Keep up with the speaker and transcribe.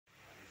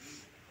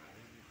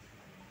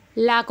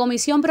La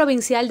Comisión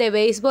Provincial de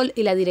Béisbol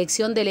y la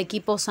dirección del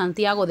equipo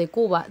Santiago de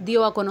Cuba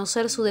dio a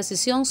conocer su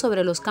decisión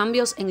sobre los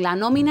cambios en la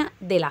nómina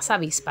de las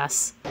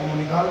Avispas.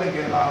 Comunicarle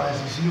que la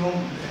decisión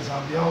de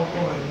Santiago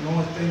Torres no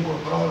esté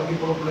incorporado al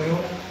equipo de los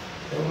playoffs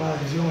es una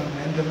decisión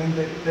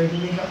eminentemente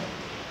técnica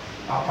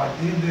a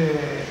partir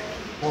de,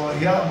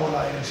 colegiada por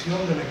la dirección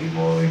del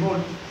equipo de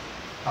béisbol.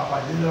 A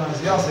partir de la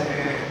necesidad se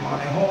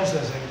manejó, se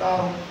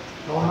aceptaron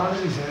los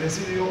análisis y se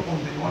decidió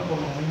continuar con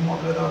los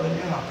mismos atletas que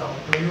tenían hasta los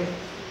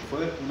playoffs.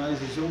 Fue una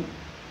decisión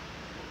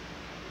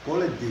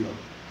colectiva.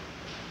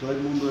 Todo el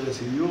mundo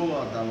decidió,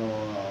 hasta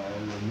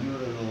los miembros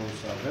de los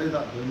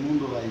atletas, todo el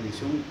mundo, la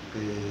dirección,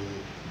 que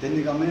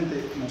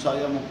técnicamente no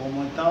sabíamos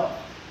cómo estaba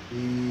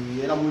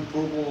y era muy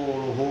poco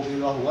los juegos que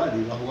iba a jugar.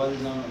 Iba a jugar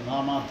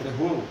nada más 3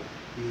 juegos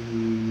y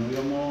no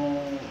íbamos,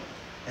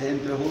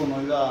 en 3 juegos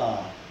no iba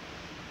a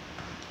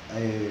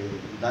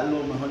dar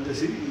lo mejor de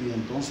sí, y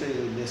entonces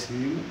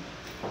decidimos,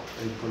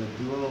 el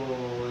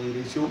colectivo de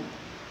dirección,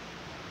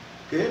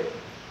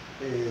 que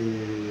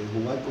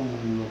jugar con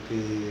lo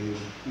que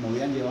nos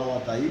habían llevado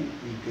hasta ahí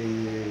y que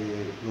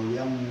lo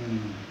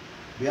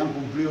habían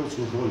cumplido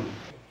su rol.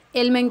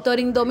 El mentor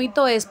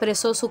indomito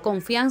expresó su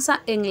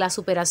confianza en la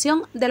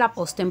superación de la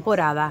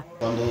postemporada.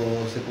 Cuando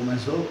se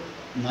comenzó,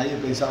 nadie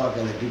pensaba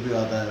que el equipo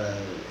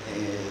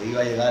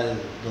iba a llegar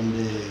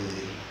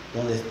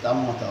donde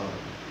estamos hasta ahora.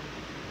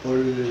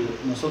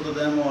 Nosotros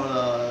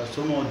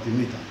somos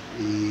optimistas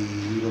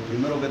y lo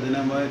primero que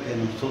tenemos es que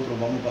nosotros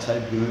vamos a pasar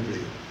el primer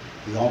playoff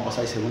y vamos a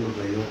pasar el segundo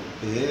playoff.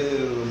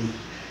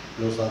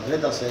 Los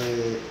atletas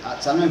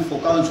se han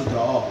enfocado en su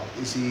trabajo,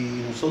 y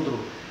si nosotros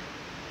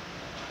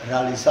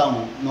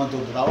realizamos nuestro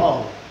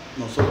trabajo,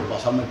 nosotros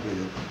pasamos el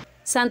playoff.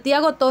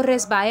 Santiago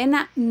Torres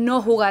Baena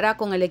no jugará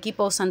con el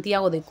equipo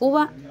Santiago de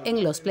Cuba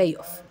en los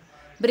playoffs.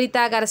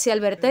 Brita García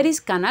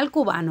Alberteris, Canal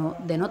Cubano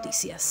de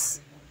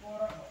Noticias.